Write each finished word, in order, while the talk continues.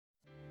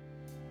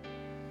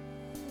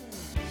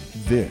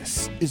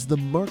This is the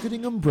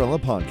Marketing Umbrella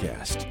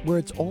Podcast, where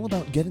it's all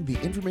about getting the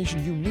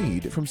information you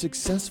need from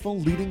successful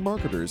leading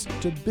marketers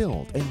to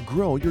build and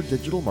grow your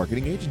digital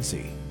marketing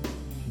agency.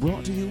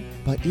 Brought to you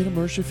by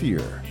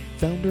Schaffer,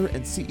 founder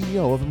and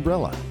CEO of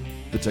Umbrella,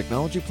 the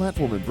technology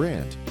platform and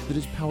brand that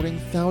is powering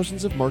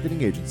thousands of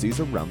marketing agencies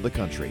around the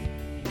country.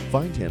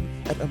 Find him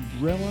at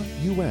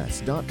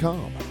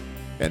umbrellaus.com.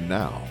 And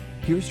now,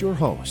 here's your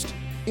host,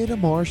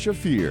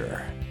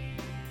 Schaffer.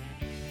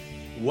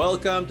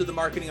 Welcome to the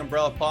Marketing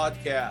Umbrella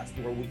Podcast,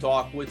 where we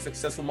talk with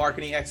successful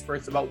marketing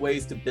experts about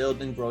ways to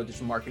build and grow a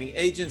digital marketing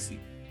agency.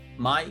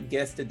 My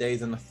guest today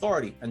is an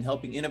authority on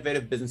helping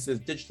innovative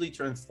businesses digitally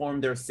transform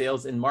their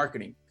sales and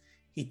marketing.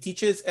 He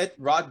teaches at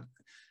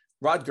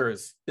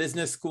Rutgers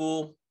Business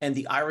School and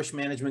the Irish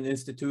Management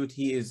Institute.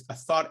 He is a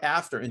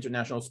sought-after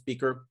international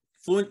speaker,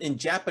 fluent in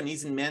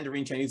Japanese and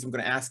Mandarin Chinese. I'm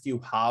going to ask you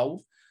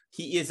how.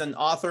 He is an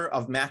author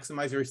of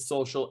Maximize Your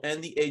Social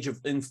and the Age of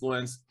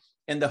Influence,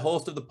 and the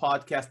host of the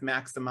podcast,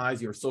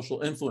 Maximize Your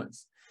Social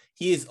Influence.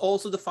 He is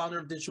also the founder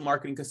of digital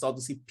marketing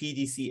consultancy,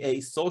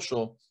 PDCA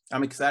Social.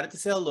 I'm excited to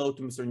say hello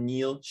to Mr.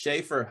 Neal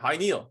Schaffer. Hi,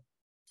 Neal.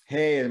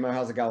 Hey,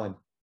 how's it going?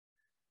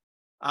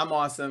 I'm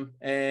awesome,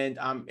 and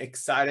I'm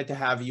excited to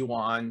have you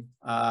on.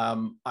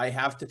 I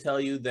have to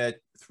tell you that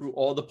through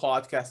all the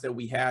podcasts that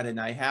we had, and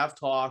I have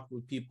talked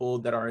with people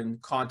that are in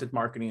content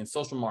marketing and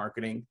social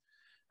marketing,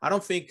 I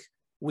don't think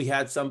we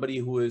had somebody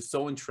who is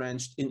so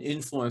entrenched in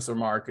influencer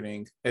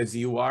marketing as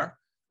you are,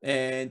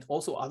 and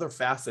also other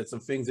facets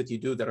of things that you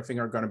do that I think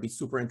are going to be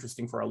super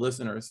interesting for our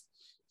listeners.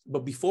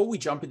 But before we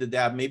jump into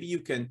that, maybe you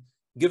can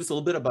give us a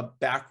little bit of a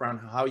background,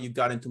 how you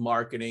got into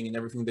marketing and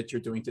everything that you're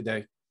doing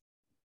today.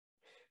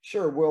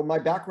 Sure. Well, my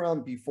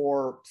background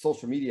before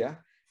social media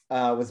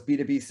was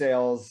B2B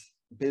sales,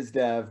 biz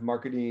dev,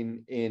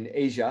 marketing in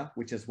Asia,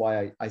 which is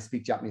why I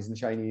speak Japanese and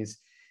Chinese.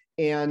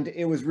 And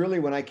it was really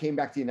when I came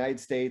back to the United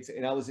States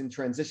and I was in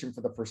transition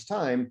for the first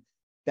time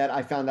that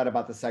I found out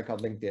about the site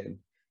called LinkedIn.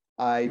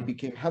 I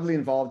became heavily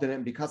involved in it.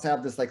 And because I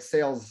have this like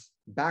sales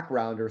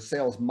background or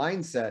sales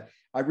mindset,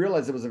 I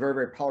realized it was a very,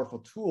 very powerful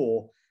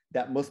tool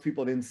that most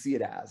people didn't see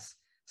it as.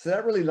 So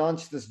that really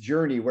launched this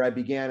journey where I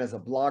began as a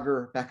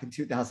blogger back in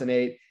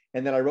 2008.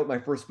 And then I wrote my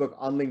first book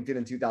on LinkedIn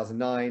in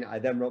 2009. I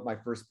then wrote my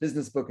first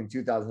business book in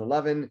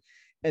 2011.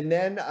 And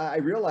then I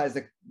realized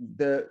that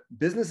the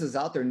businesses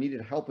out there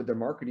needed help with their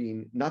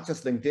marketing, not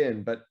just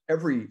LinkedIn, but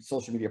every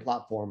social media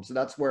platform. So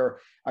that's where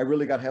I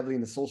really got heavily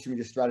into social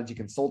media strategy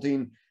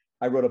consulting.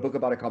 I wrote a book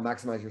about it called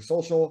Maximize Your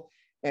Social.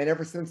 And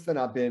ever since then,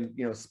 I've been,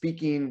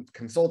 speaking,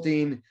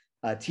 consulting,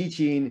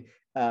 teaching,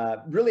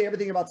 really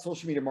everything about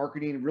social media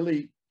marketing,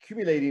 really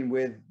accumulating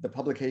with the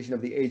publication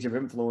of The Age of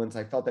Influence.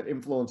 I felt that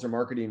influencer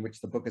marketing,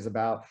 which the book is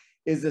about,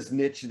 is this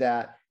niche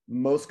that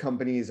most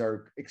companies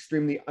are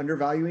extremely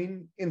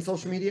undervaluing in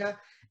social media.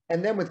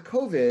 And then with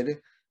COVID,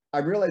 I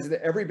realized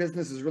that every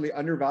business is really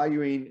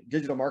undervaluing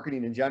digital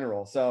marketing in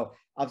general. So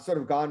I've sort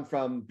of gone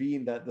from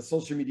being the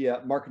social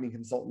media marketing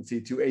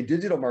consultancy to a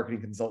digital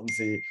marketing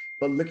consultancy,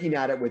 but looking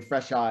at it with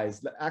fresh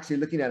eyes, actually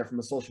looking at it from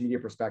a social media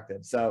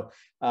perspective. So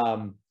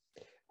gives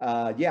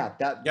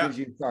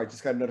you, sorry, I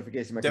just got a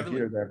notification on my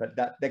computer there, but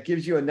that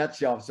gives you a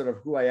nutshell of sort of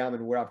who I am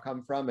and where I've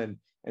come from and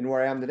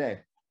where I am today.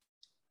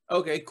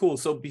 Okay, cool.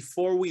 So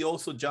before we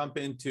also jump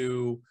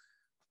into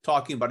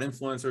talking about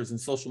influencers and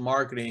social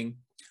marketing,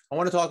 I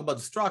want to talk about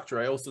the structure.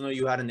 I also know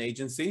you had an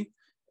agency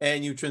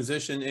and you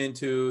transitioned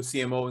into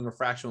CMOing or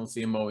fractional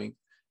CMOing.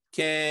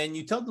 Can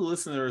you tell the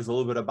listeners a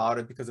little bit about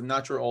it? Because I'm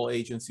not sure all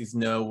agencies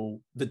know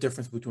the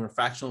difference between a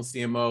fractional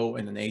CMO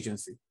and an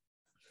agency.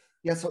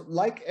 Yeah, so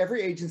like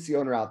every agency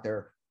owner out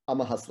there, I'm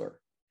a hustler.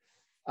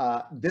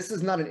 This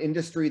is not an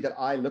industry that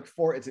I looked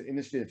for. It's an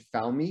industry that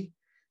found me.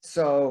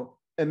 So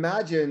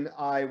imagine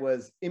I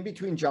was in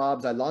between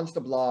jobs. I launched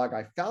a blog.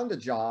 I found a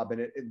job.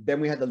 And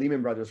then we had the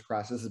Lehman Brothers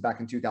crash. This is back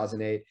in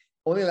 2008.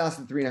 Only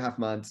lasted 3.5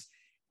 months.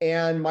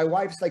 And my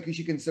wife's like, you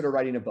should consider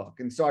writing a book.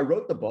 And so I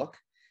wrote the book.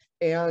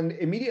 And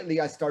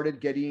immediately I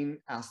started getting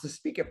asked to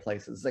speak at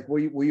places. Like,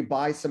 will you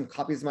buy some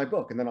copies of my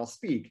book? And then I'll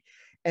speak.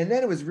 And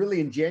then it was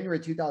really in January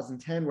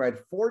 2010 where I had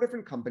 4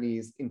 different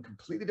companies in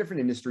completely different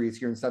industries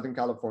here in Southern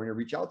California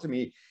reach out to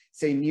me,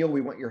 say, Neal,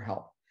 we want your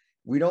help.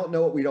 We don't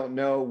know what we don't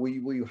know.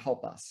 Will you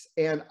help us?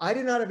 And I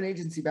did not have an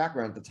agency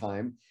background at the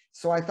time.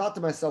 So I thought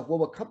to myself, well,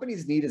 what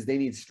companies need is they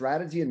need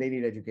strategy and they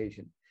need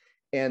education.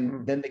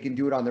 And then they can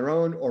do it on their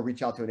own or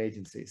reach out to an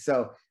agency.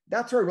 So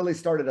that's where I really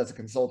started as a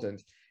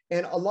consultant.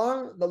 And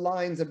along the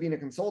lines of being a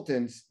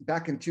consultant,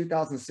 back in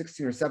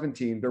 2016 or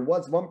 17, there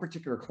was one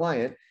particular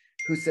client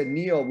who said,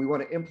 Neal, we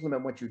want to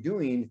implement what you're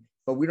doing,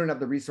 but we don't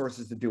have the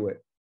resources to do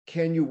it.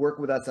 Can you work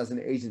with us as an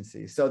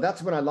agency? So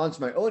that's when I launched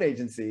my own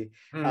agency.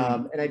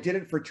 And I did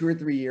it for 2 or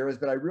 3 years,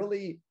 but I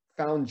really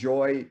found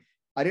joy.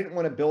 I didn't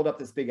want to build up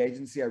this big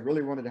agency. I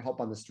really wanted to help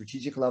on the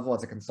strategic level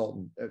as a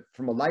consultant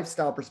from a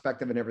lifestyle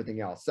perspective and everything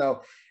else.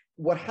 So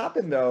what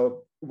happened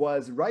though,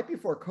 was right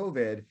before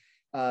COVID,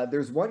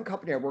 there's one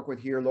company I work with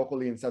here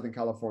locally in Southern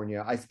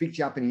California. I speak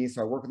Japanese,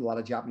 so I work with a lot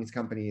of Japanese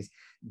companies.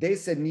 They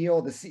said,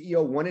 Neal, the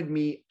CEO wanted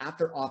me at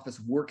their office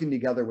working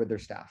together with their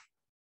staff.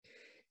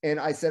 And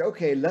I said,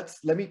 okay, let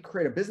me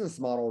create a business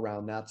model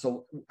around that.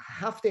 So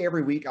half day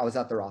every week I was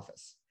at their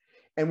office.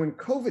 And when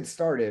COVID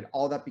started,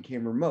 all that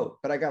became remote.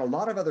 But I got a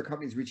lot of other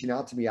companies reaching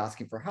out to me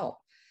asking for help.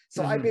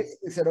 So I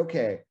basically said,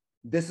 okay,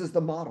 this is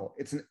the model.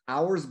 It's an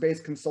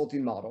hours-based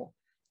consulting model.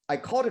 I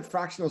called it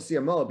fractional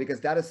CMO because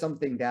that is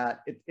something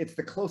that it's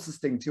the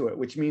closest thing to it,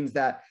 which means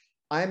that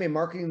I am a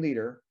marketing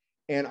leader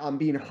and I'm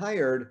being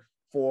hired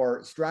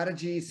for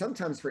strategy,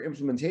 sometimes for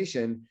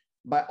implementation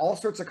by all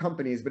sorts of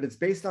companies, but it's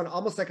based on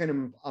almost like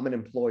I'm an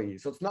employee.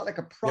 So it's not like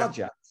a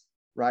project,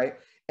 right?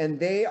 And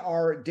they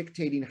are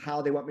dictating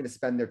how they want me to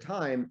spend their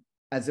time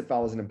as if I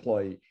was an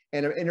employee,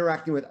 and I'm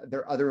interacting with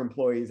their other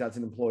employees as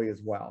an employee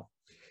as well.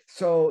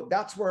 So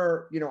that's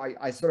where,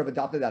 I sort of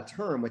adopted that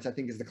term, which I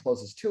think is the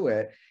closest to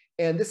it.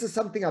 And this is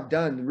something I've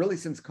done really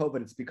since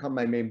COVID. It's become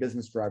my main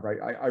business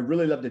driver. I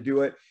really love to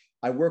do it.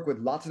 I work with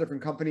lots of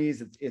different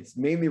companies. It's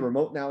mainly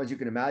remote now, as you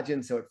can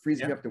imagine. So it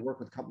frees me up to work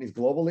with companies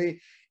globally.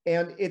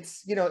 And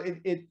it's,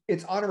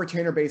 it's on a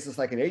retainer basis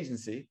like an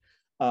agency,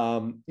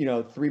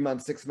 3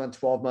 months, 6 months,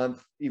 12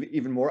 months,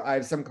 even more. I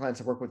have some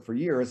clients I've worked with for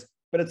years,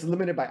 but it's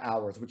limited by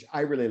hours, which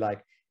I really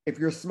like. If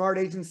you're a smart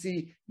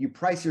agency, you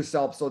price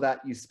yourself so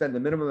that you spend the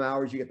minimum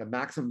hours, you get the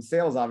maximum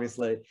sales,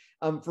 obviously.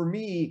 For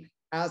me,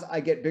 as I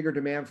get bigger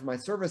demand for my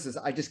services,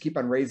 I just keep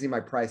on raising my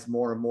price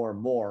more and more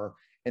and more.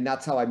 And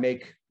that's how I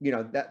make,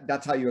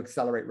 that's how you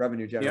accelerate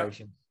revenue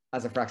generation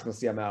as a fractional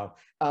CMO.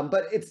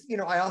 But it's,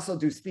 I also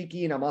do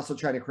speaking. I'm also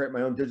trying to create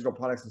my own digital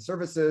products and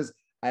services.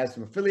 I have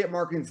some affiliate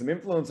marketing, some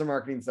influencer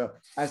marketing. So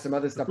I have some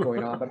other stuff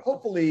going on. But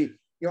hopefully,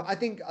 I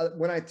think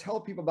when I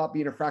tell people about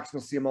being a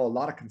fractional CMO, a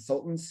lot of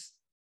consultants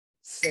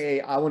say,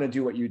 I want to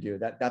do what you do.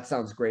 That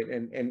sounds great.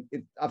 And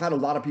I've had a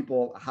lot of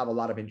people have a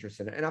lot of interest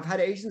in it. And I've had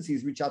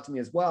agencies reach out to me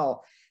as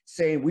well,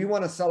 saying, we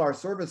want to sell our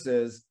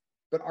services,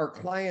 but our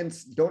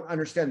clients don't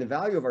understand the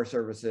value of our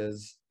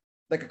services,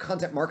 like a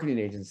content marketing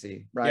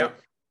agency, right?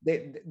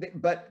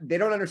 But they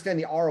don't understand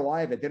the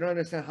ROI of it. They don't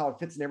understand how it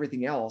fits in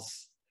everything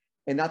else.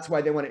 And that's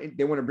why they want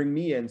to bring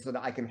me in so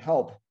that I can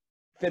help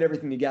fit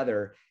everything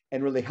together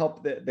and really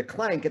help the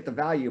client get the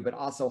value, but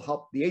also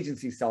help the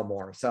agency sell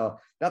more. So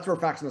that's where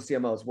fractional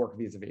CMOs work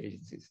vis-a-vis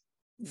agencies.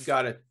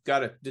 Got it.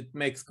 It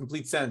makes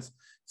complete sense.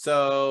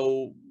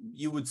 So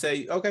you would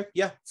say, okay,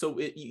 yeah. So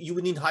you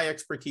would need high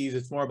expertise.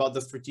 It's more about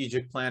the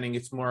strategic planning.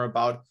 It's more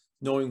about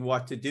knowing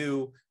what to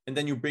do. And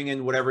then you bring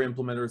in whatever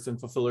implementers and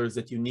fulfillers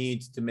that you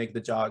need to make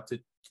the job,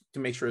 to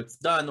make sure it's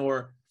done,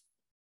 or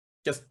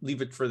just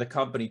leave it for the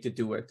company to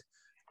do it.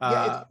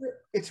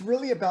 It's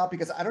really about,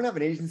 because I don't have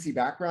an agency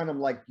background, I'm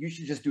like, you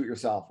should just do it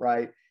yourself,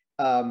 right?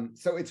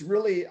 So it's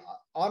really,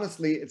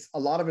 honestly, it's a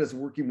lot of it is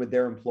working with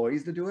their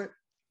employees to do it.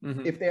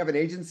 If they have an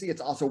agency,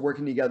 it's also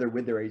working together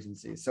with their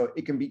agency. So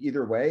it can be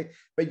either way,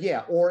 but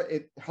or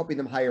helping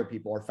them hire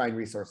people or find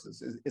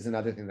resources is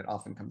another thing that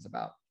often comes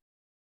about.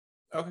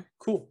 Okay,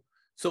 cool.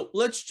 So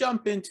let's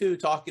jump into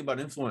talking about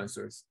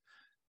influencers.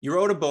 You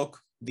wrote a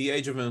book, The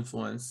Age of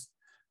Influence,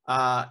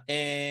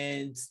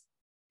 and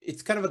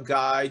it's kind of a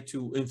guide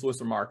to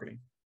influencer marketing.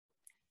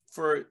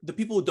 For the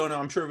people who don't know,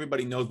 I'm sure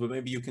everybody knows, but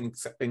maybe you can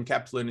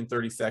encapsulate in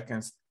 30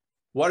 seconds.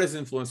 What is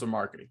influencer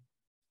marketing?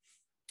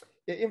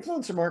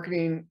 Influencer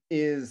marketing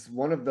is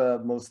one of the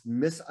most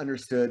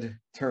misunderstood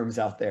terms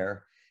out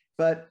there,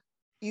 but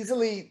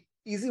easy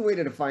way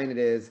to define it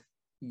is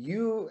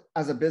you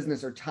as a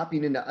business are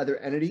tapping into other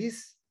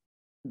entities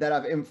that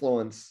have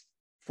influence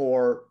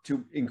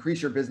to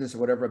increase your business or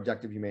whatever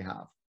objective you may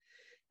have.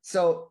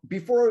 So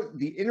before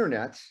the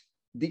internet,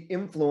 the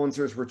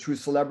influencers were true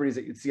celebrities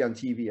that you'd see on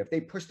TV. If they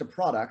pushed a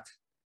product,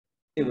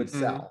 it would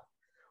sell.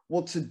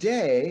 Well,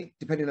 today,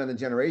 depending on the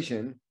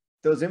generation,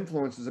 those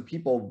influencers are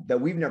people that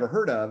we've never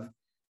heard of,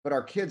 but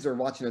our kids are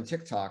watching on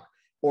TikTok,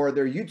 or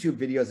their YouTube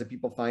videos that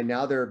people find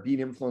now they're being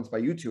influenced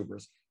by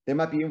YouTubers. They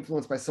might be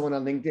influenced by someone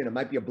on LinkedIn. It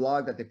might be a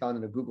blog that they found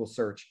in a Google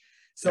search.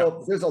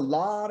 So there's a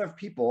lot of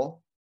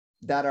people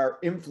that are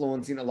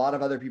influencing a lot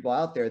of other people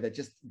out there that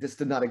this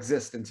did not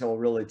exist until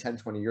really 10,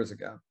 20 years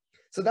ago.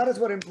 So that is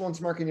what influence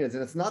marketing is.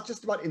 And it's not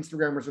just about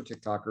Instagrammers or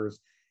TikTokers.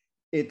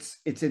 It's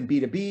in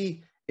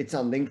B2B, it's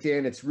on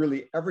LinkedIn, it's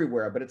really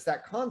everywhere, but it's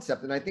that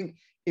concept. And I think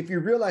if you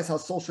realize how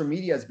social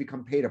media has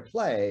become pay to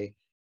play,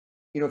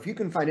 if you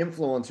can find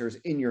influencers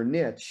in your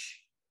niche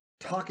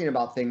talking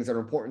about things that are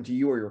important to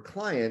you or your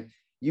client,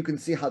 you can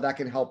see how that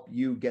can help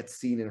you get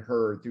seen and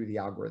heard through the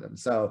algorithm.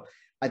 So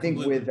I think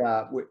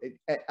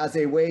as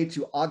a way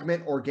to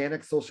augment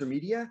organic social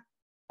media,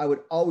 I would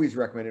always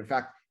recommend, in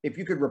fact, if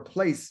you could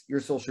replace your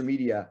social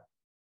media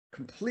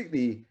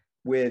completely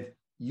with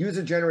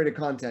user-generated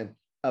content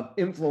of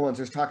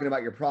influencers talking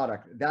about your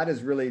product, that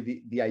is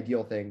really the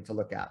ideal thing to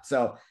look at.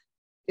 So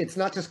it's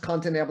not just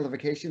content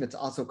amplification, it's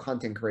also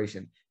content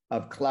creation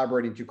of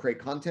collaborating to create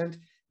content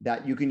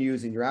that you can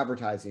use in your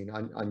advertising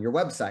on your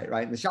website,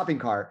 right? In the shopping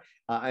cart,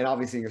 and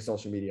obviously in your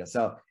social media.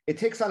 So it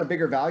takes on a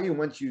bigger value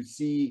once you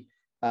see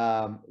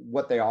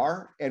what they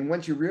are. And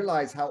once you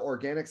realize how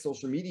organic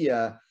social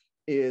media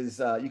is,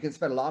 you can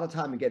spend a lot of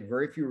time and get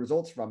very few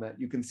results from it.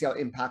 You can see how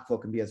impactful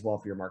it can be as well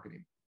for your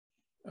marketing.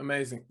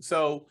 Amazing.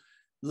 So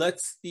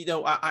let's,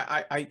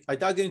 I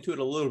dug into it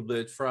a little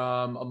bit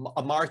from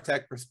a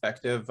MarTech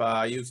perspective.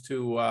 I used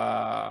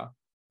to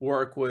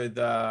work with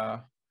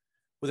a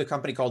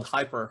company called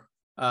Hyper.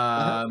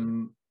 Uh-huh.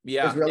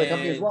 Yeah, Israeli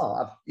company as and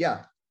well.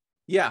 Yeah.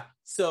 yeah,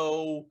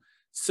 so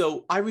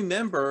I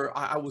remember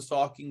I was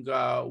talking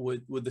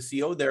with the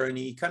CEO there, and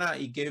he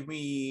gave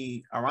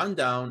me a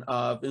rundown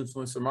of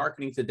influencer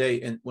marketing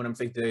today. And when I'm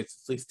saying today,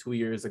 it's at least 2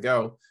 years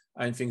ago,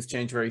 and things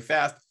change very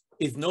fast.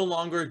 It's no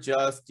longer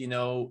just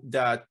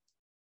that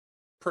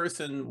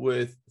person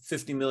with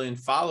 50 million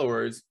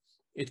followers.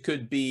 It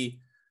could be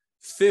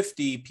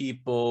 50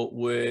 people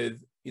with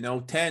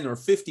 10 or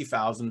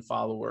 50,000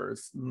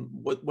 followers.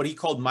 What he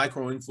called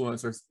micro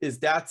influencers. Is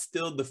that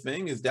still the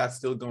thing? Is that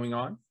still going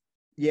on?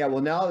 Yeah,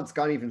 well, now it's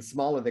gone even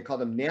smaller. They call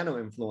them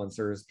nano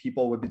influencers,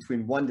 people with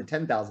between 1 to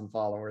 10,000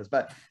 followers.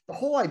 But the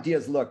whole idea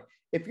is, look,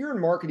 if you're in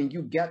marketing,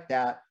 you get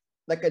that.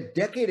 Like a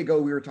decade ago,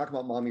 we were talking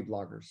about mommy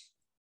bloggers,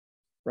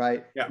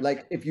 right? Yeah.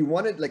 Like if you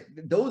wanted, like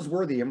those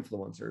were the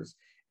influencers.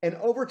 And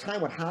over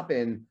time, what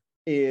happened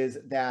is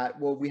that,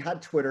 well, we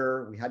had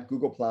Twitter, we had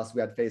Google Plus,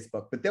 we had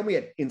Facebook, but then we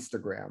had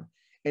Instagram.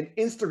 And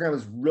Instagram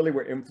is really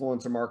where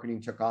influencer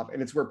marketing took off.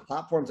 And it's where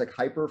platforms like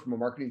Hyper, from a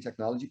marketing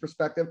technology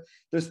perspective,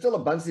 there's still a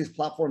bunch of these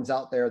platforms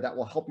out there that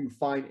will help you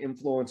find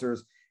influencers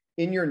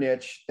in your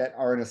niche that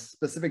are in a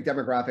specific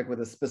demographic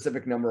with a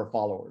specific number of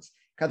followers,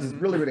 because it's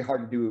really, really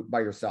hard to do by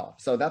yourself.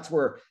 So that's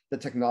where the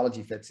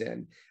technology fits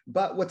in.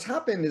 But what's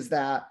happened is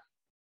that,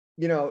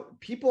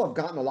 people have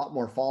gotten a lot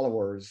more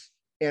followers.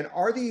 And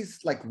are these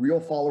like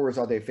real followers?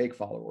 Are they fake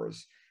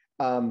followers?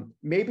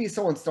 Maybe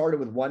someone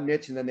started with one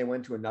niche and then they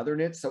went to another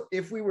niche. So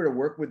if we were to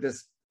work with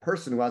this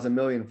person who has 1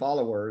 million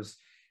followers,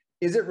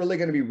 is it really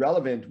going to be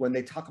relevant when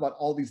they talk about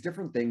all these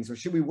different things? Or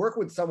should we work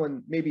with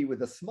someone maybe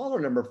with a smaller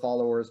number of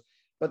followers,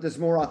 but there's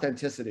more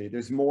authenticity,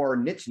 there's more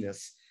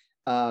nicheness?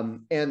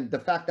 And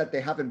the fact that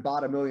they haven't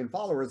bought 1 million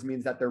followers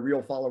means that they're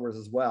real followers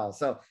as well.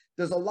 So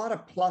there's a lot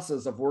of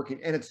pluses of working,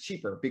 and it's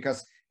cheaper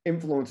because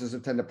influencers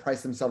have tend to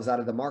price themselves out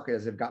of the market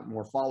as they've gotten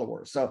more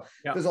followers. So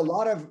there's a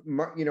lot of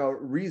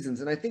reasons.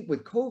 And I think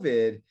with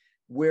COVID,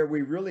 where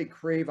we really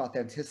crave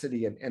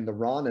authenticity and the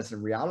rawness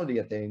and reality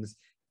of things,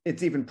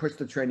 it's even pushed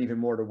the trend even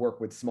more to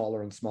work with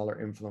smaller and smaller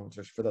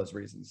influencers for those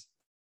reasons.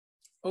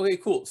 Okay,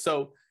 cool.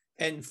 So,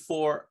 and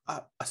for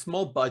a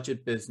small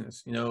budget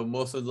business,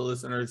 most of the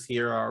listeners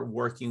here are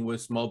working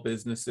with small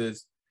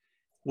businesses.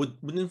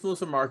 Would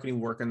influencer marketing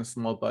work on a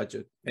small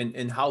budget,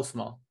 and how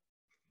small?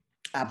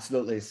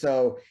 Absolutely.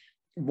 So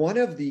one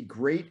of the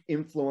great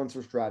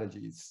influencer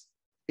strategies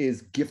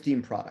is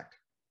gifting product.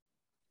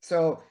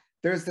 So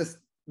there's this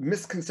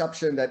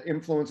misconception that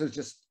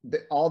influencers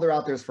all they're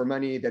out there is for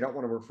money. They don't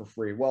want to work for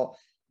free. Well,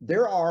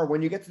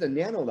 when you get to the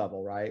nano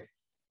level, right?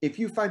 If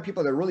you find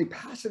people that are really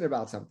passionate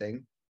about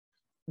something,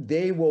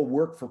 they will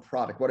work for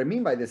product. What I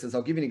mean by this is,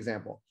 I'll give you an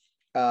example.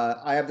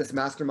 I have this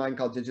mastermind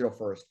called Digital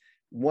First.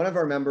 One of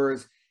our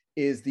members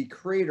is the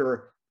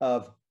creator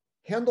of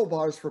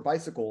handlebars for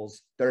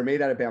bicycles that are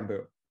made out of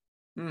bamboo.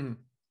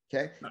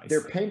 Okay. Nice.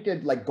 They're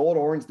painted like gold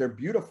orange. They're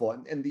beautiful.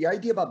 And the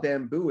idea about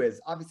bamboo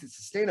is obviously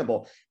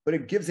sustainable, but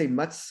it gives a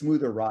much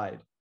smoother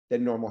ride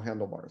than normal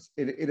handlebars.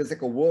 It is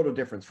like a world of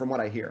difference from what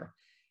I hear.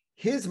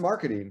 His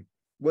marketing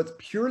was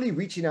purely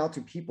reaching out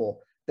to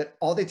people that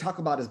all they talk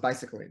about is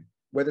bicycling,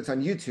 whether it's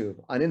on YouTube,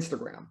 on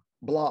Instagram,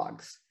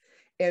 blogs.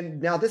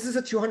 And now this is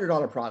a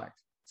 $200 product,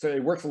 so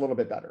it works a little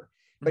bit better.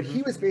 But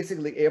he was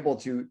basically able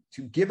to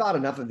give out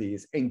enough of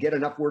these and get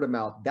enough word of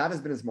mouth. That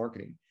has been his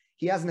marketing.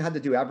 He hasn't had to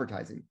do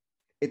advertising.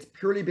 It's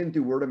purely been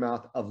through word of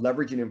mouth of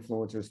leveraging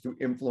influencers through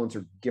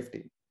influencer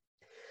gifting.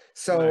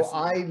 So nice.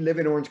 I live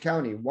in Orange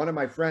County. One of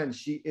my friends,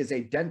 she is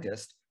a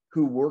dentist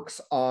who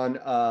works on,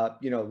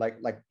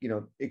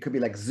 it could be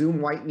like Zoom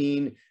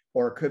whitening,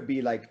 or it could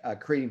be like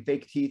creating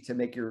fake teeth to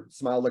make your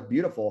smile look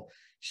beautiful.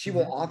 She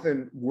will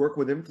often work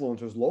with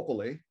influencers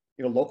locally,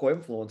 local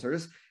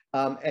influencers,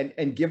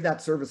 and give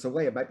that service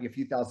away. It might be a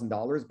few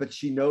 $1,000s, but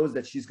she knows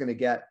that she's going to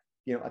get,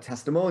 a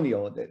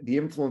testimonial. The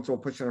influencer will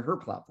push it on her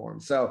platform.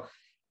 So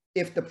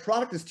if the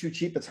product is too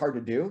cheap, it's hard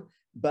to do.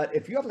 But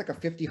if you have like a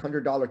 $50,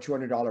 $100,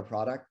 $200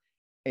 product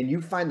and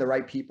you find the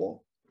right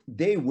people,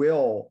 they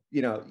will,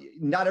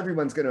 not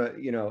everyone's going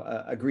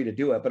to, agree to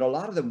do it, but a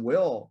lot of them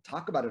will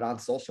talk about it on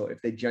social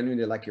if they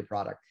genuinely like your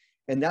product.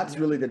 And that's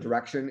really the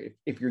direction.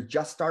 If you're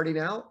just starting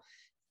out,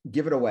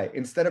 give it away.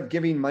 Instead of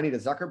giving money to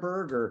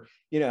Zuckerberg or,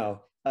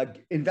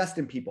 invest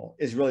in people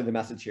is really the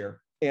message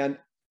here. And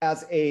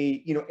as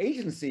a,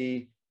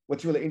 agency,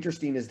 what's really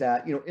interesting is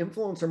that,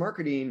 influencer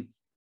marketing,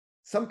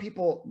 some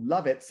people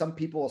love it. Some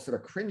people sort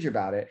of cringe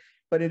about it,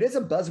 but it is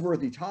a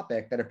buzzworthy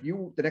topic that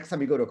the next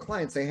time you go to a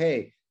client, say,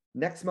 hey,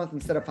 next month,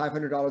 instead of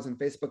 $500 in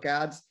Facebook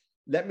ads,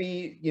 let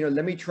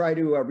me try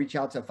to reach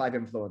out to 5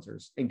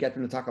 influencers and get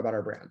them to talk about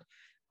our brand.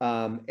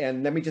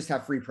 And let me just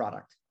have free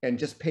product and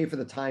just pay for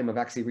the time of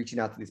actually reaching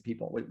out to these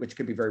people, which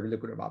could be very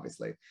lucrative,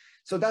 obviously.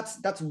 So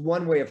that's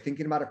one way of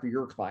thinking about it for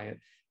your client,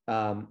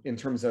 in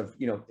terms of,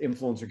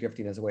 influencer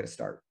gifting as a way to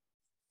start.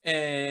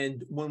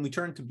 And when we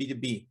turn to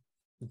B2B,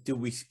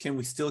 can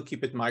we still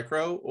keep it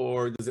micro,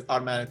 or does it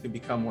automatically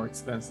become more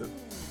expensive?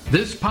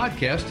 This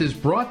podcast is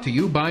brought to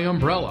you by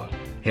Umbrella.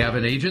 Have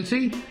an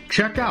agency?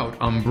 Check out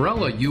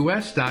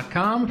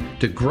umbrellaus.com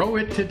to grow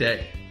it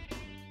today.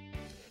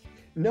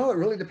 No, it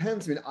really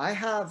depends. I mean, I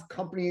have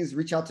companies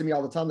reach out to me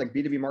all the time, like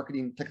B2B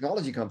marketing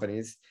technology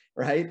companies,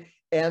 right?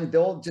 And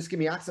they'll just give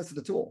me access to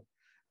the tool.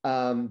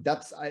 And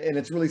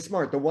it's really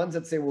smart. The ones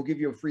that say we'll give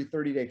you a free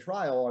 30-day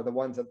trial are the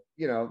ones that,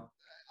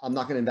 I'm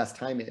not going to invest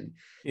time in.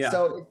 Yeah.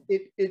 So and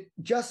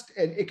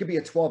it could be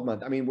a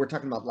 12-month. I mean, we're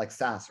talking about like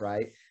SaaS,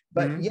 right?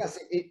 But yes,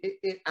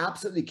 it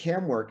absolutely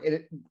can work.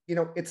 And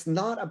it's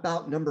not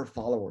about number of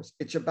followers.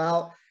 It's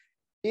about,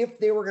 if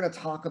they were going to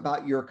talk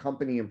about your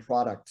company and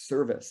product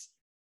service,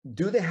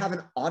 do they have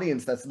an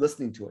audience that's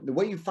listening to it? The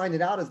way you find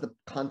it out is the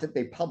content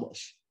they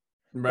publish.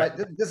 Right.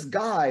 This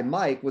guy,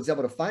 Mike, was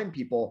able to find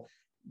people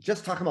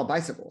just talking about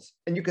bicycles.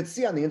 And you could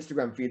see on the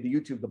Instagram feed, the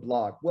YouTube, the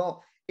blog.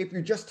 Well, if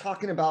you're just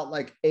talking about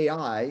like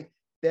AI,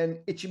 then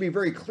it should be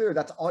very clear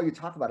that's all you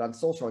talk about on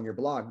social, on your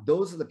blog.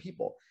 Those are the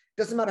people.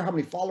 It doesn't matter how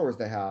many followers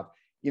they have.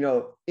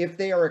 If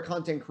they are a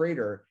content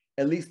creator,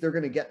 at least they're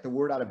going to get the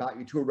word out about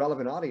you to a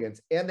relevant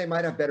audience, and they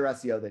might have better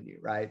SEO than you,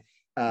 right?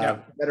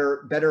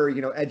 Better,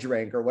 edge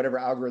rank or whatever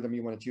algorithm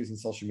you want to choose in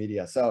social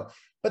media. So,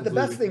 but the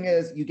best thing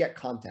is you get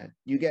content,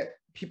 you get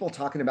people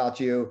talking about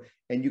you,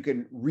 and you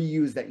can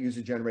reuse that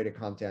user generated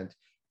content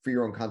for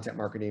your own content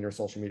marketing or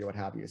social media, what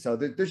have you. So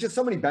there's just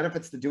so many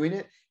benefits to doing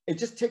it. It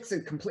just takes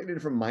a completely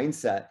different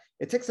mindset.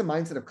 It takes a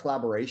mindset of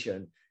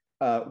collaboration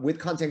with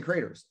content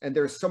creators. And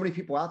there's so many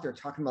people out there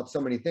talking about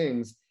so many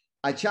things.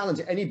 I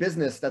challenge any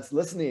business that's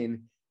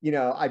listening,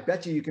 I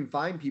bet you can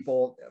find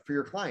people for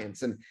your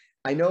clients. And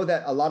I know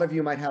that a lot of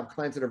you might have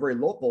clients that are very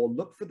local.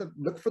 Look for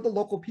the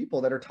local people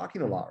that are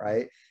talking a lot,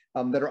 right?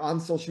 That are on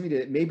social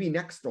media, maybe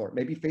Nextdoor,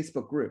 maybe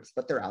Facebook groups,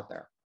 but they're out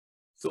there.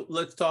 So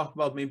let's talk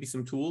about maybe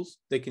some tools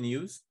they can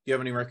use. Do you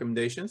have any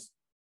recommendations?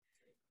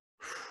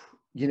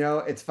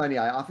 It's funny.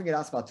 I often get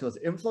asked about tools.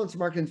 Influencer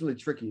marketing is really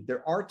tricky.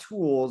 There are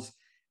tools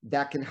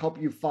that can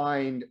help you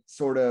find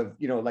sort of,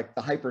 like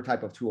the hyper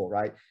type of tool,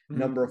 right?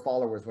 Number of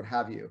followers, what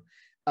have you.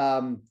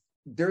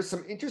 There's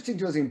some interesting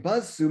tools.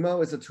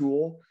 BuzzSumo is a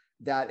tool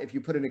that if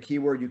you put in a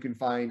keyword, you can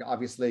find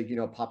obviously,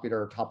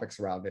 popular topics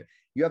around it.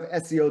 You have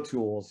SEO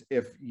tools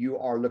if you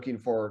are looking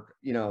for,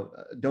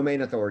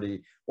 domain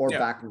authority or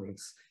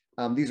backlinks.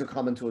 These are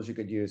common tools you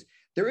could use.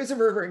 There is a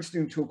very, very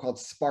interesting tool called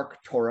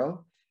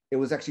SparkToro. It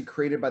was actually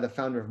created by the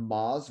founder of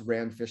Moz,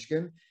 Rand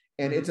Fishkin.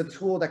 And it's a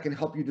tool that can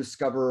help you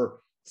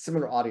discover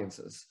similar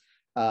audiences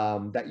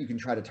that you can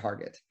try to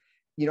target.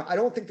 I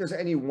don't think there's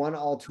any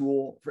one-all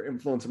tool for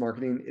influencer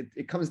marketing.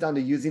 It comes down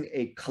to using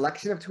a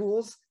collection of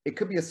tools. It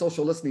could be a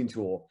social listening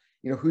tool,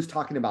 who's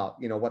talking about,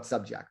 what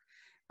subject.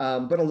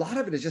 But a lot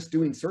of it is just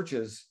doing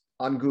searches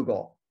on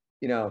Google,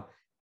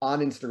 on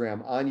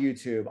Instagram, on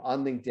YouTube,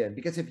 on LinkedIn.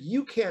 Because if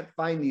you can't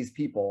find these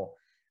people,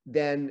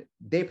 then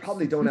they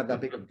probably don't have that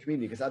big of a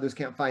community because others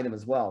can't find them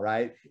as well,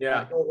 right?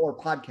 Yeah. Or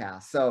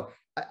podcasts. So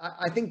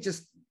I think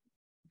just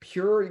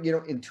pure,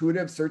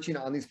 intuitive searching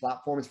on these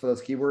platforms for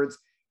those keywords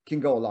can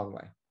go a long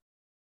way.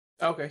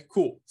 Okay,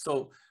 cool.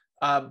 So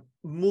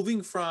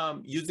moving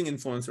from using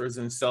influencers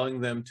and selling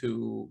them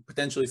to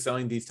potentially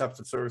selling these types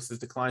of services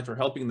to clients or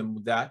helping them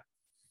with that,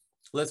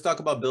 let's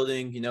talk about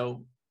building,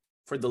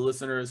 for the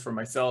listeners, for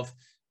myself,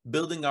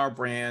 building our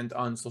brand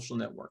on social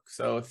networks.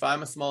 So if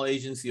I'm a small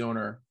agency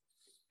owner,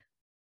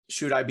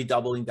 should I be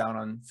doubling down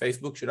on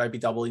Facebook? Should I be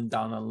doubling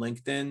down on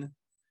LinkedIn?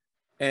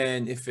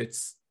 And if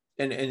it's,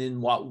 and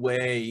in what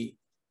way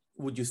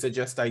would you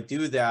suggest I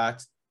do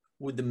that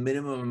with the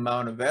minimum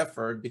amount of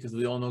effort? Because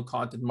we all know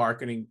content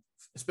marketing,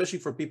 especially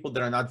for people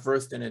that are not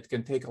versed in it,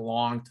 can take a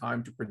long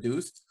time to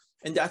produce.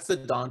 And that's the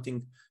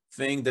daunting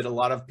thing that a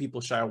lot of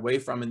people shy away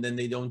from, and then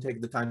they don't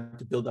take the time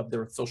to build up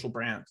their social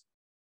brand.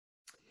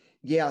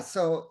 Yeah,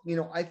 so,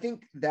 I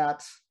think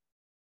that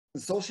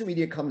social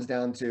media comes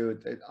down to,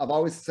 I've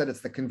always said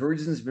it's the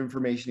convergence of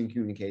information and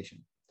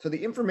communication. So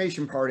the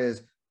information part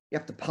is you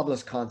have to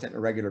publish content on a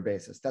regular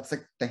basis. That's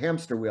like the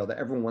hamster wheel that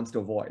everyone wants to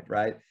avoid,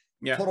 right?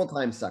 Yeah. Total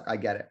time suck, I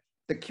get it.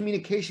 The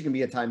communication can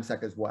be a time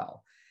suck as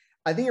well.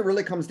 I think it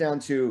really comes down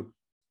to,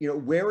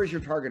 where is your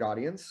target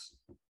audience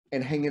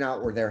and hanging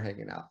out where they're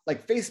hanging out.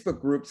 Like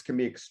Facebook groups can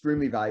be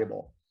extremely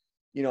valuable.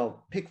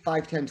 Pick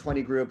 5, 10,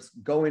 20 groups,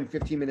 go in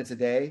 15 minutes a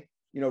day,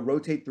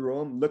 rotate through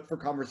them, look for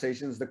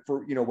conversations, look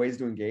for, ways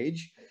to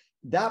engage.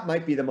 That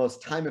might be the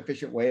most time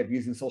efficient way of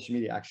using social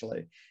media,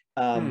 actually,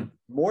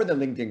 more than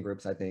LinkedIn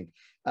groups, I think.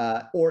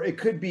 Or it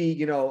could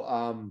be,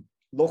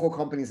 local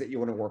companies that you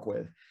want to work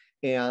with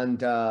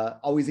and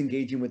always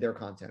engaging with their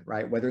content,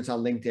 right? Whether it's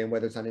on LinkedIn,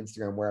 whether it's on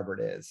Instagram, wherever it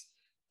is.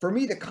 For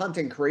me, the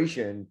content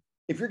creation,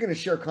 if you're going to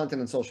share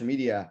content on social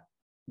media,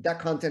 that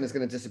content is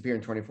going to disappear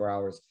in 24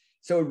 hours.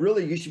 So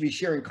really, you should be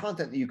sharing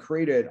content that you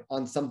created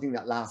on something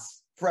that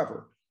lasts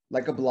forever,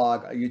 like a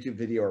blog, a YouTube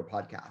video, or a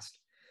podcast.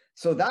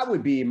 So that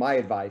would be my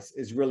advice,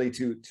 is really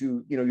to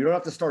you don't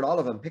have to start all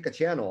of them, pick a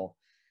channel.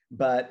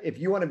 But if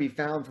you want to be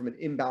found from an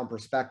inbound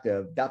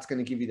perspective, that's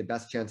going to give you the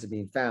best chance of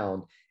being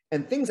found.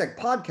 And things like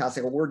podcasting,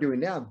 like what we're doing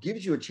now,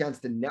 gives you a chance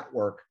to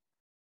network.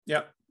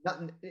 Yep.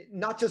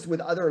 Not just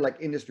with other like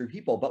industry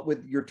people, but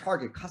with your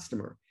target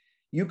customer.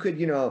 You could,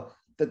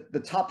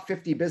 the top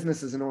 50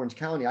 businesses in Orange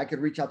County, I could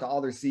reach out to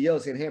all their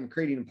CEOs saying, hey, I'm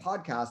creating a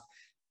podcast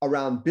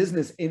around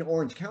business in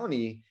Orange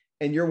County,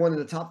 and you're one of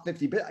the top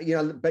 50,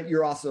 but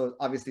you're also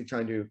obviously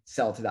trying to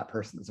sell to that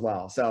person as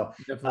well. So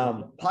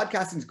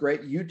podcasting is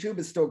great. YouTube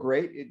is still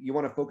great. You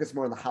want to focus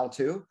more on the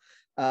how-to.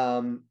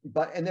 And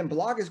then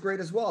blog is great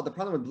as well. The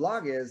problem with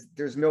blog is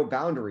there's no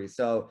boundary.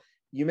 So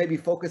you may be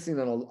focusing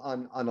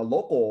on a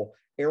local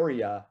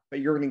area, but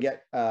you're going to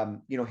get,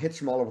 hits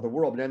from all over the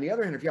world. But on the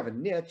other hand, if you have a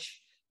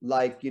niche,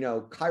 like,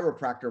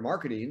 chiropractor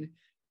marketing,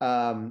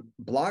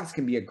 blogs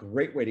can be a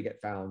great way to get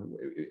found,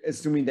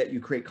 assuming that you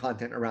create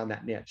content around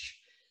that niche.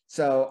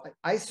 So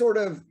I sort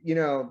of,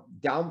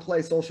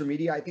 downplay social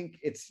media. I think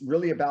it's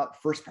really about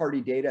first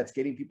party data. It's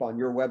getting people on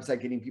your website,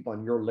 getting people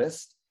on your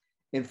list.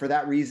 And for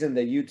that reason,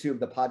 the YouTube,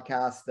 the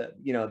podcast,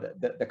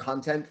 the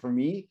content for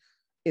me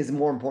is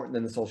more important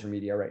than the social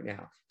media right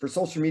now. For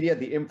social media,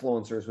 the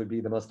influencers would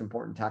be the most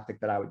important tactic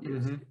that I would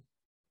use.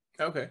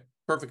 Okay,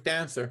 perfect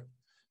answer.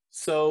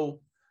 So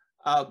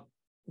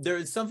there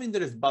is something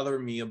that is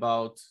bothering me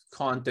about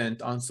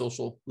content on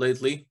social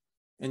lately,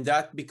 and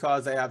that's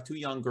because I have two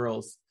young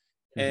girls.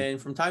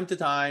 And from time to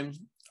time,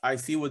 I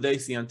see what they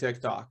see on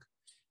TikTok.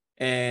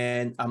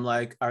 And I'm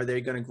like, are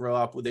they going to grow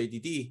up with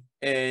ADD?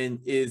 And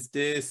is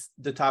this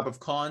the type of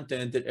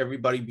content that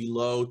everybody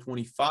below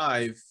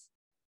 25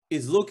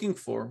 is looking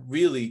for?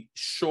 Really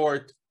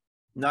short,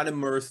 not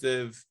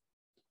immersive,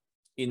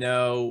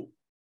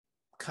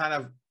 kind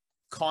of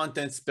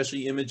content,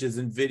 especially images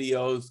and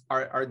videos.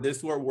 Are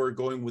this where we're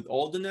going with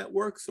all the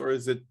networks, or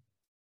is it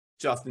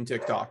just in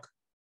TikTok?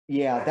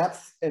 Yeah,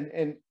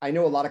 and I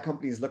know a lot of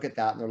companies look at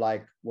that and they're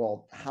like,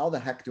 well, how the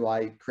heck do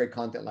I create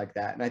content like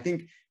that? And I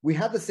think we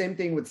had the same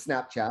thing with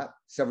Snapchat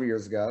several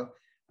years ago.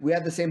 We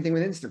had the same thing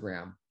with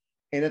Instagram.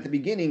 And at the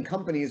beginning,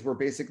 companies were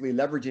basically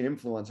leveraging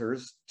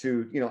influencers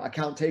to,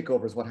 account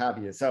takeovers, what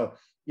have you. So,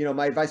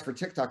 my advice for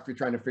TikTok, if you're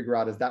trying to figure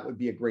out, is that would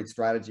be a great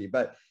strategy.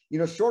 But,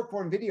 short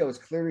form video is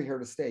clearly here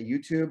to stay.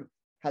 YouTube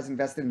has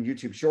invested in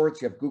YouTube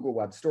Shorts. You have Google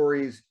Web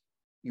Stories.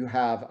 You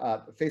have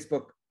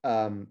Facebook,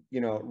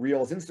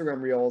 Reels,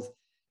 Instagram Reels.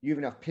 You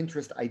even have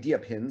Pinterest idea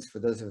pins for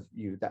those of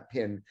you that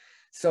pin.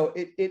 So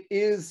it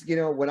is,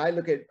 when I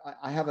look at,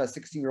 I have a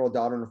 16-year-old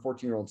daughter and a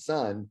 14-year-old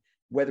son,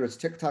 whether it's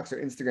TikToks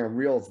or Instagram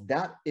Reels,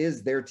 that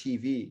is their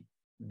TV.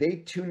 They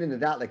tune into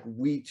that like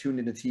we tuned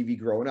into TV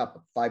growing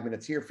up, 5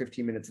 minutes here,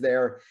 15 minutes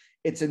there.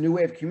 It's a new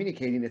way of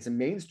communicating. It's a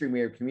mainstream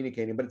way of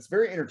communicating, but it's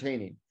very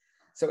entertaining.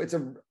 So it's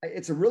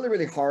a really,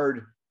 really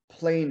hard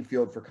playing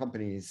field for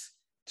companies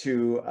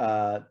to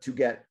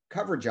get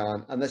coverage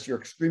on, unless you're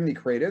extremely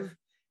creative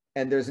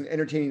and there's an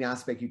entertaining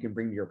aspect you can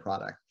bring to your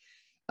product.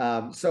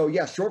 So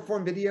yeah, short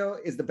form video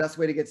is the best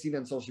way to get seen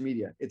on social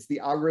media. It's the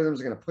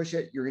algorithms are going to push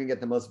it. You're going to get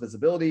the most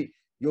visibility.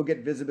 You'll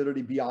get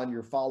visibility beyond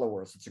your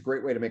followers. It's a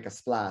great way to make a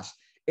splash.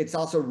 It's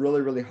also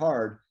really, really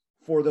hard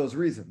for those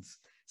reasons.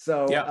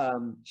 So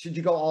should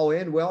you go all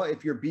in? Well,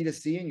 if you're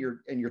B2C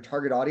and your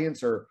target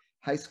audience are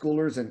high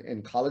schoolers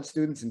and college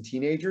students and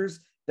teenagers,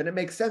 then it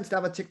makes sense to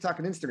have a TikTok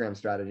and Instagram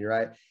strategy,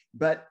 right?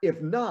 But if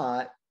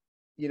not,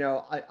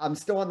 I'm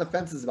still on the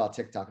fences about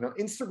TikTok. Now,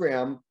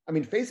 Instagram,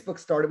 Facebook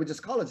started with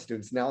just college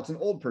students. Now it's an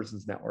old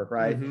person's network,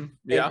 right?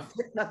 Yeah. And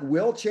TikTok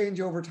will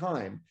change over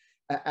time,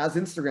 as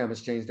Instagram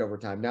has changed over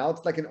time. Now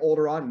it's like an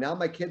older on. Now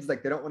my kids, they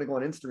don't want to go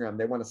on Instagram.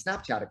 They want a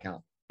Snapchat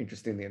account,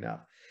 interestingly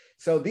enough.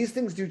 So these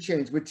things do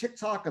change. With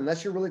TikTok,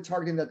 unless you're really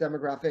targeting that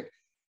demographic,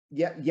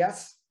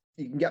 yes,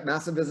 you can get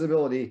massive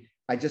visibility.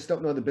 I just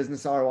don't know the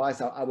business ROI,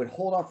 so I would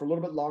hold off for a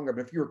little bit longer.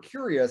 But if you're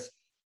curious,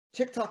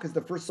 TikTok is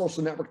the first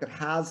social network that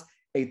has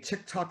a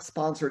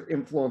TikTok-sponsored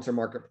influencer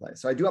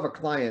marketplace. So I do have a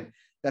client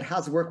that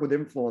has worked with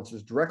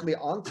influencers directly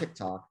on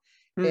TikTok,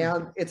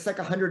 and it's like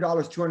 $100,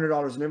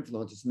 $200 an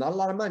influence. It's not a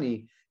lot of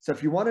money. So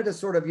if you wanted to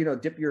sort of,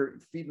 dip your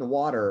feet in the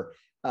water,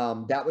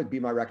 that would be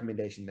my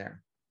recommendation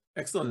there.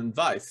 Excellent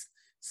advice.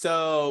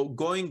 So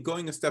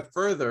going a step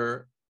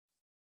further,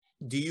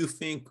 do you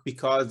think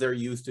because they're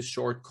used to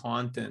short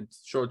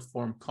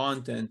form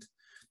content,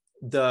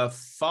 the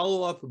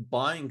follow-up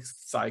buying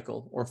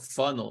cycle or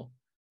funnel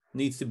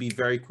needs to be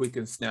very quick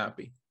and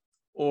snappy?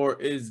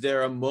 Or is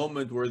there a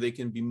moment where they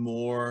can be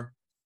more,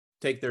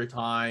 take their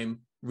time,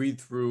 read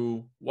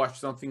through, watch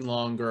something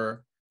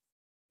longer,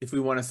 if we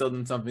want to sell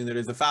them something that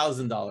is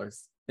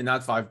 $1,000 and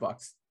not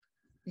 $5?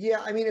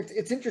 Yeah,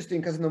 it's interesting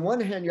because on the one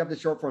hand, you have the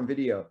short form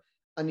video.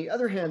 On the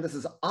other hand, this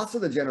is also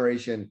the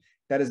generation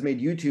that has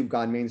made YouTube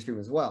gone mainstream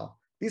as well.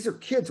 These are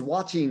kids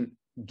watching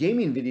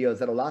gaming videos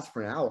that'll last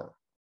for an hour,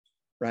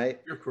 right?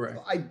 You're correct.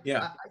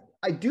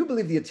 I do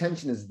believe the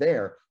attention is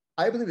there.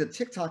 I believe that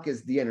TikTok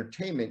is the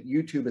entertainment,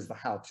 YouTube is the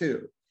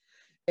how-to.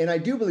 And I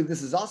do believe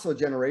this is also a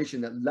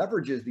generation that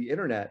leverages the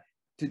internet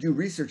to do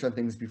research on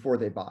things before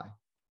they buy.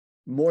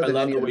 More than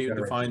any other generation. I love the way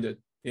you defined it.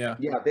 Yeah.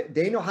 Yeah,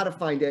 they know how to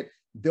find it.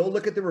 They'll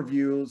look at the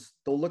reviews.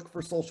 They'll look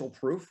for social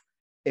proof.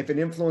 If an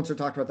influencer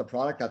talked about the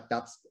product,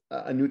 that's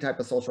a new type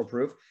of social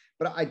proof.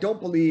 But I don't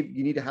believe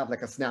you need to have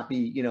like a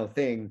snappy,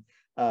 thing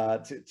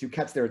to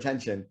catch their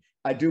attention.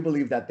 I do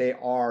believe that they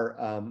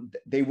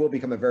will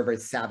become a very, very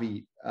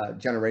savvy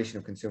generation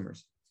of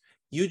consumers.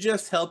 You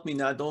just helped me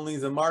not only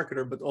as a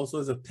marketer, but also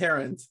as a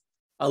parent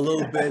a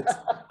little bit.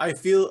 I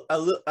feel a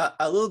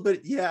little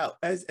bit, yeah,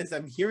 as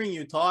I'm hearing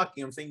you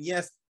talking, I'm saying,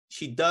 yes,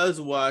 they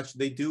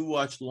do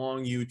watch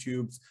long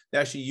YouTubes. They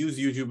actually use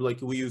YouTube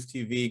like we use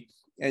TV.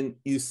 And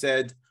you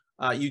said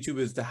YouTube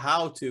is the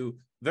how-to.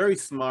 Very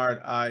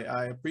smart.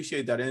 I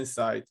appreciate that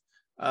insight.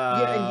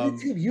 Yeah, and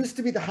YouTube used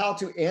to be the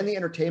how-to and the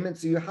entertainment.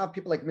 So you have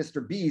people like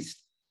Mr.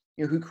 Beast,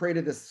 who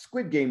created this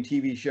Squid Game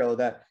TV show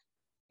that,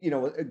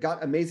 it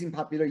got amazing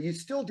popularity. You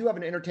still do have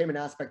an entertainment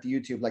aspect to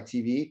YouTube like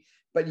TV,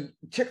 but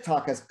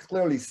TikTok has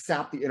clearly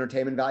sapped the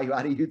entertainment value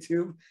out of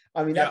YouTube.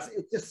 I mean, it's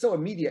just so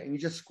immediate, and you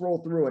just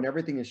scroll through and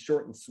everything is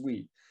short and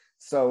sweet.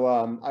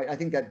 So I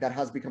think that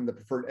has become the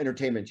preferred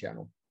entertainment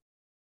channel.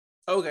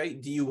 Okay.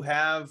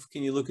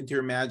 Can you look into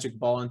your magic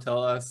ball and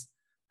tell us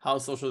how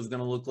social is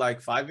going to look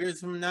like 5 years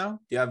from now? Do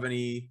you have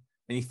any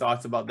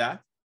thoughts about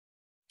that?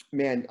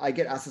 Man, I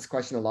get asked this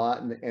question a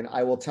lot, and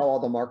I will tell all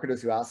the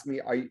marketers who ask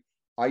me,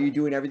 are you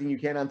doing everything you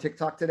can on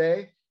TikTok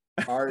today?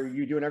 Are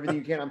you doing everything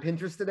you can on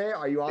Pinterest today?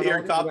 Are you on?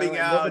 You're copying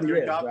out.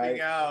 You're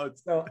copying out.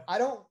 So I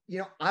don't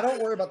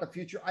worry about the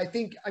future.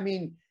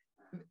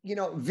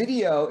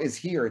 Video is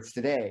here. It's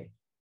today.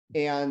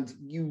 And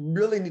you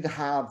really need to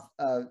have,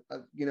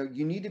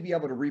 you need to be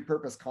able to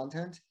repurpose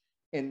content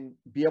and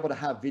be able to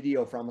have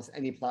video for almost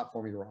any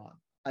platform you're on.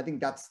 I think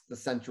that's the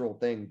central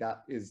thing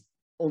that is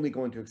only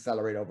going to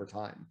accelerate over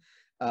time.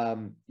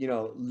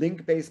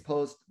 Link-based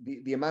posts,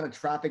 the amount of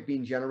traffic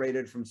being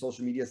generated from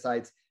social media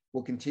sites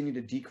will continue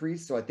to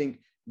decrease. So I think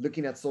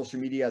looking at social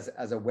media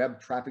as a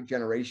web traffic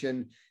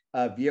generation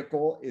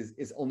vehicle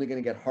is only going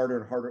to get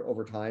harder and harder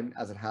over time,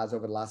 as it has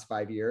over the last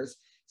 5 years.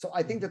 So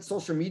I think that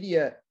social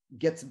media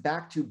gets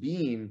back to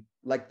being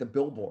like the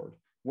billboard.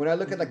 When I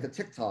look at like the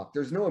TikTok,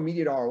 there's no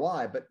immediate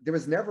ROI, but there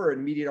was never an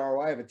immediate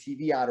ROI of a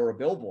TV ad or a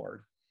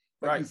billboard.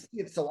 But you see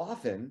it so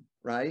often,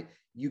 right?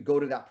 You go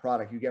to that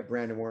product, you get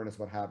brand awareness,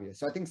 what have you.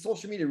 So I think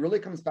social media really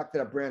comes back to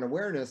that brand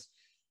awareness.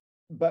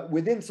 But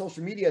within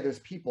social media, there's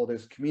people,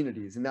 there's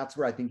communities, and that's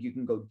where I think you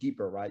can go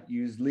deeper, right?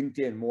 Use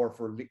LinkedIn more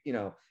for,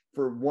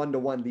 for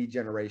one-to-one lead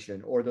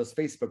generation, or those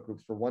Facebook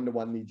groups for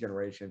one-to-one lead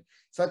generation.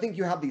 So I think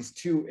you have these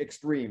two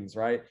extremes,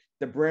 right?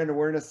 The brand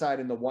awareness side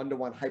and the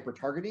one-to-one hyper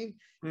targeting.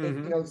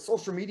 And,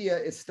 social media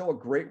is still a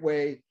great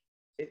way.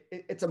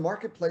 It's a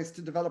marketplace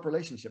to develop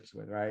relationships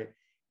with, right?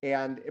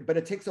 But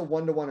it takes a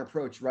one-to-one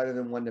approach rather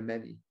than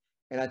one-to-many.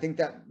 And I think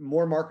that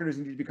more marketers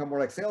need to become more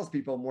like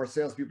salespeople. More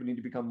salespeople need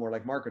to become more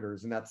like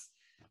marketers. And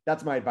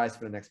that's my advice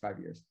for the next 5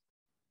 years.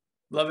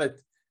 Love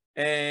it.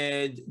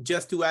 And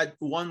just to add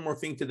one more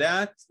thing to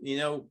that,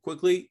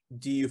 quickly,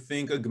 do you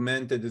think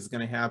augmented is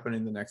going to happen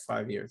in the next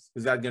 5 years?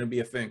 Is that going to be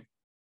a thing?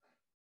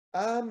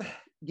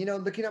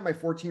 Looking at my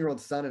 14-year-old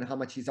son and how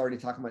much he's already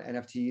talking about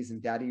NFTs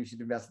and daddy, you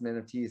should invest in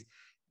NFTs.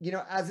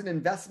 As an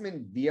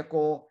investment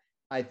vehicle,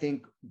 I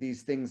think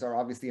these things are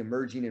obviously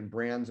emerging, and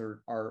brands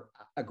are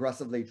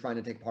aggressively trying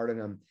to take part in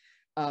them.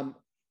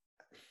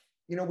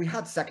 We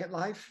had Second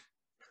Life,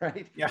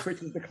 right? Yeah.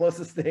 Which is the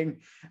closest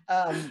thing.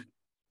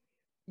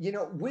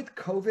 With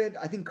COVID,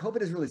 I think COVID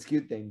has really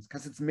skewed things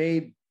because it's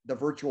made the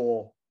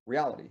virtual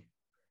reality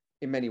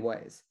in many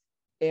ways.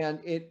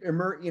 And it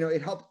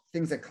helped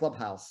things like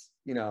Clubhouse,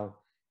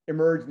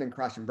 emerge and then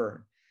crash and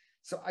burn.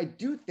 So I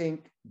do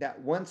think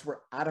that once we're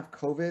out of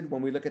COVID,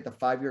 when we look at the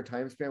 5-year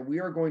time span, we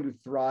are going to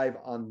thrive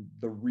on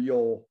the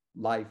real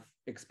life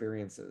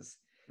experiences.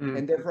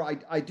 And therefore,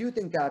 I do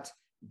think that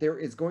there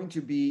is going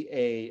to be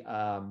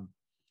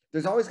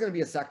there's always going to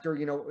be a sector.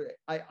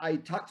 I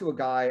talked to a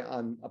guy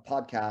on a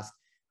podcast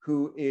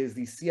who is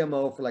the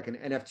CMO for like an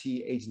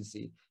NFT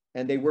agency,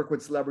 and they work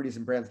with celebrities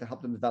and brands to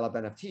help them develop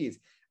NFTs.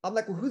 I'm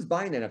like, well, who's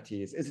buying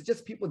NFTs? Is it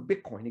just people with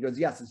Bitcoin? He goes,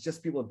 yes, it's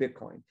just people with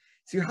Bitcoin.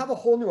 So you have a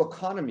whole new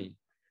economy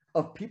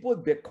of people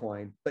with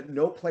Bitcoin, but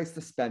no place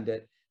to spend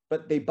it,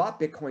 but they bought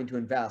Bitcoin to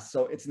invest.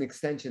 So it's an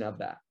extension of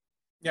that.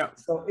 Yeah.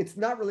 So it's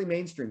not really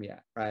mainstream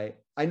yet, right?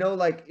 I know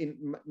like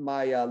in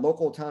my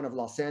local town of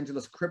Los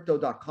Angeles,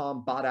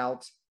 crypto.com bought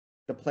out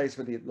the place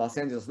where the Los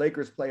Angeles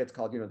Lakers play. It's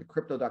called, the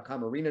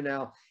crypto.com arena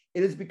now.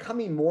 It is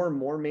becoming more and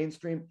more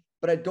mainstream,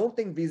 but I don't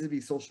think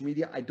vis-a-vis social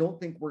media, I don't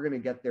think we're going to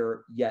get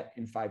there yet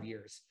in 5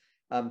 years.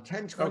 10,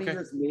 20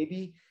 years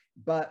maybe,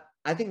 but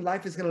I think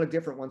life is going to look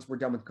different once we're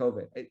done with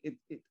COVID.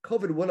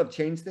 COVID will have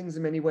changed things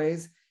in many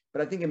ways,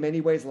 but I think in many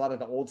ways, a lot of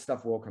the old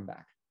stuff will come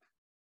back.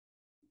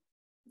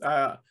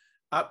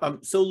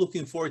 I'm so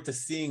looking forward to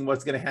seeing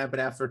what's going to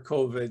happen after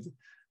COVID.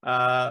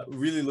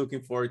 Really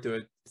looking forward to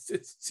it.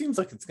 It seems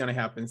like it's going to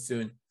happen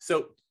soon.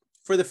 So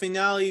for the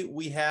finale,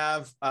 we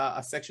have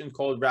a section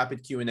called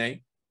Rapid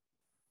Q&A.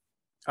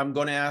 I'm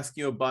going to ask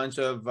you a bunch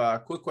of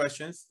quick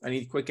questions. I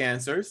need quick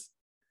answers.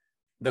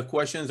 The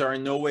questions are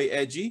in no way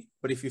edgy,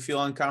 but if you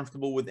feel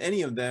uncomfortable with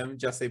any of them,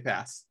 just say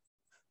pass.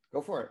 Go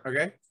for it.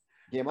 Okay?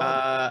 Game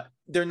on.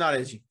 They're not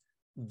edgy.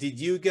 Did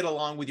you get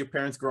along with your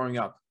parents growing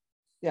up?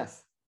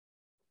 Yes.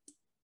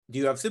 Do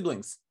you have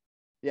siblings?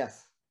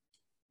 Yes.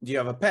 Do you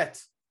have a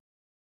pet?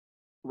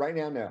 Right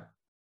now, no.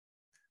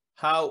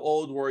 How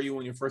old were you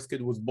when your first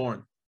kid was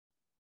born?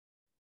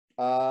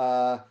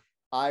 I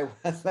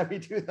was, let me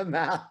do the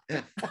math.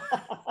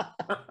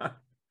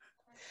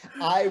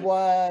 I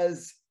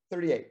was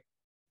 38.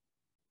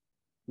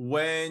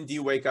 When do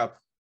you wake up?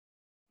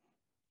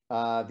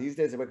 These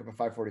days I wake up at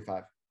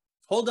 5:45.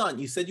 Hold on,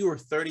 you said you were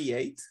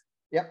 38?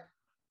 Yep.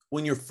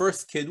 When your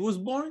first kid was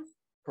born?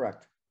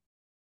 Correct.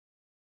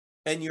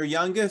 And your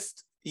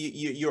youngest,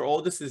 your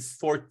oldest is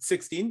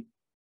 16?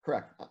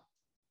 Correct.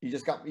 You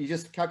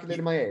just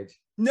calculated my age.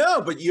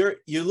 No, but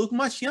you look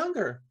much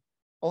younger.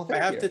 Oh,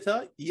 thank you. I have to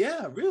tell you.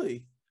 Yeah,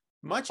 really.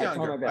 Much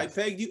younger. I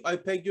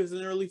pegged you as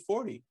an early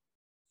 40.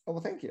 Oh,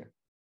 well, thank you.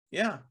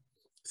 Yeah.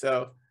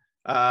 So,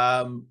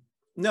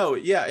 no,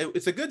 yeah,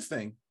 it's a good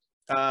thing.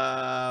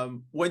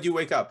 When do you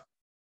wake up?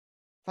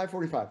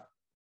 5:45.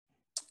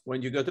 When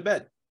do you go to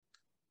bed?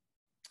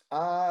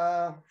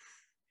 Man,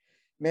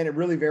 it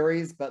really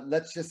varies, but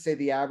let's just say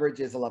the average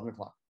is 11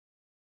 o'clock.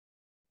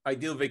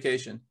 Ideal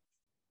vacation?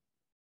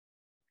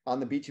 On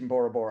the beach in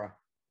Bora Bora.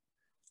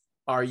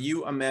 Are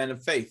you a man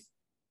of faith?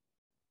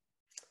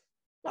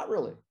 Not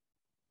really.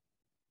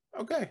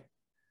 Okay.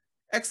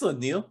 Excellent,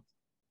 Neal.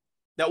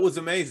 That was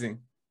amazing.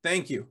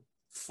 Thank you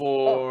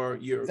for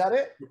your... Is that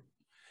it?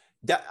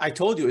 I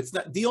told you, it's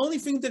not... The only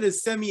thing that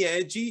is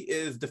semi-edgy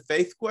is the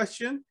faith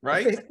question,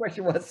 right? The faith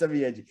question was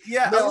semi-edgy.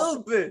 Yeah, no, a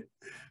little bit.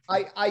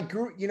 I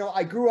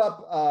grew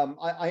up,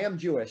 I am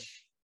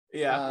Jewish.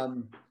 Yeah.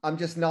 I'm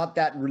just not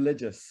that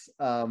religious.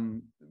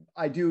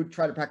 I do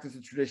try to practice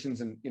the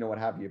traditions and, what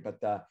have you, but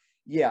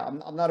yeah,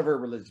 I'm not a very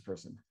religious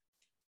person.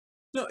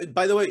 No,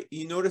 by the way,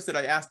 you notice that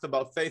I asked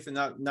about faith and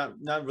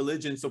not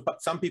religion. So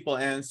some people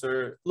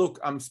answer, look,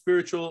 I'm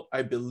spiritual.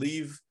 I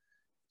believe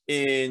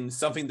in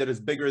something that is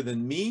bigger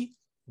than me,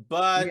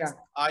 but yeah,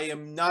 I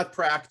am not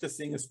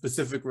practicing a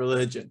specific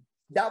religion.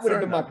 That would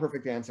have been my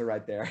perfect answer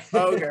right there.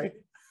 Okay.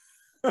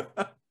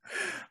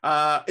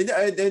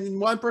 And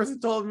one person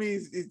told me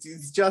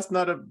he's just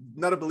not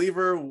a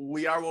believer.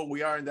 We are what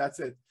we are, and that's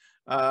it.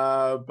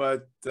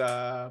 But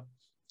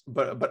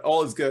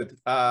all is good.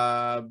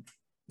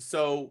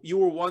 So you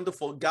were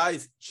wonderful,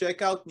 guys.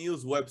 Check out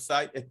Neal's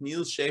website at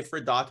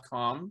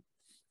nealschaffer.com.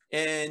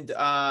 And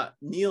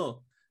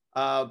Neal,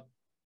 a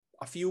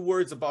few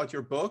words about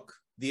your book,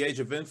 The Age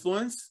of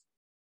Influence.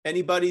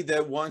 Anybody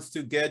that wants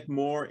to get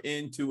more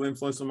into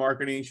influencer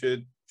marketing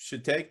should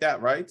take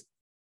that, right?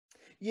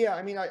 Yeah,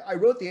 I mean, I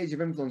wrote The Age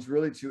of Influence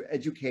really to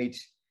educate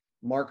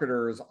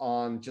marketers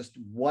on just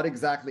what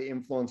exactly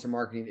influencer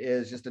marketing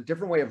is, just a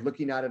different way of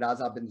looking at it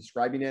as I've been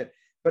describing it,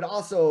 but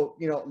also,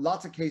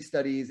 lots of case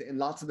studies and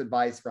lots of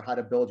advice for how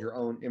to build your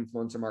own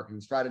influencer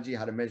marketing strategy,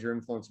 how to measure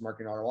influencer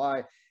marketing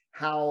ROI,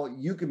 how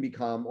you can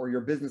become, or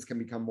your business can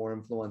become more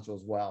influential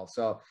as well.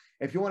 So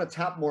if you want to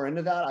tap more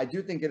into that, I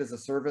do think it is a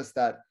service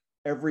that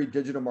every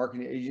digital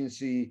marketing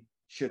agency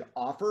should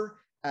offer.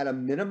 At a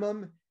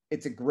minimum,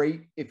 it's a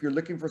great, if you're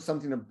looking for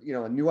something to,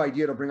 a new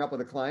idea to bring up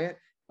with a client,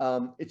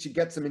 it should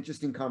get some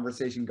interesting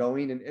conversation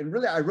going. And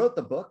really, I wrote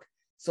the book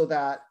so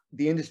that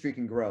the industry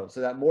can grow,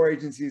 so that more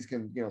agencies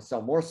can,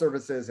 sell more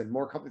services, and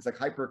more companies like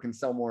Hyper can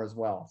sell more as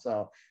well.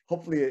 So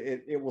hopefully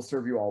it will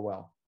serve you all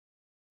well.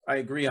 I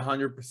agree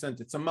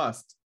 100%. It's a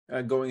must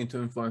going into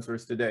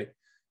influencers today.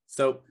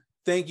 So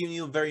thank you,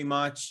 Neal, very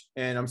much.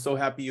 And I'm so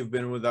happy you've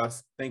been with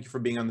us. Thank you for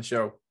being on the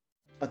show.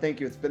 Thank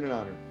you. It's been an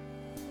honor.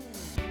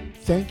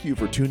 Thank you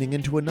for tuning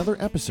into another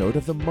episode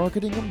of the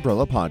Marketing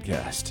Umbrella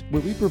Podcast,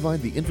 where we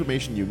provide the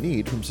information you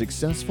need from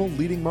successful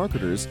leading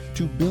marketers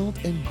to build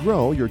and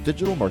grow your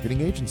digital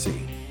marketing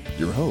agency.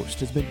 Your host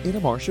has been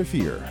Inamar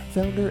Schaffer,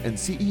 founder and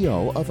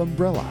CEO of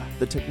Umbrella,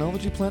 the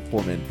technology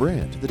platform and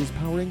brand that is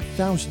powering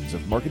thousands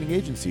of marketing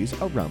agencies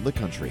around the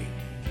country.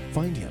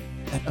 Find him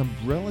at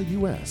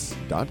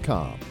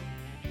umbrellaus.com.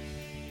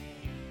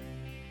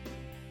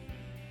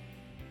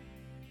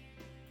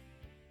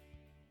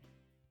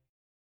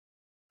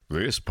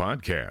 This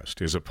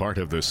podcast is a part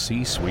of the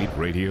C-Suite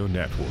Radio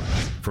Network.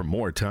 For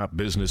more top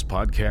business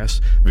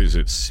podcasts,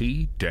 visit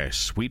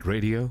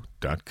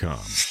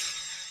c-suiteradio.com.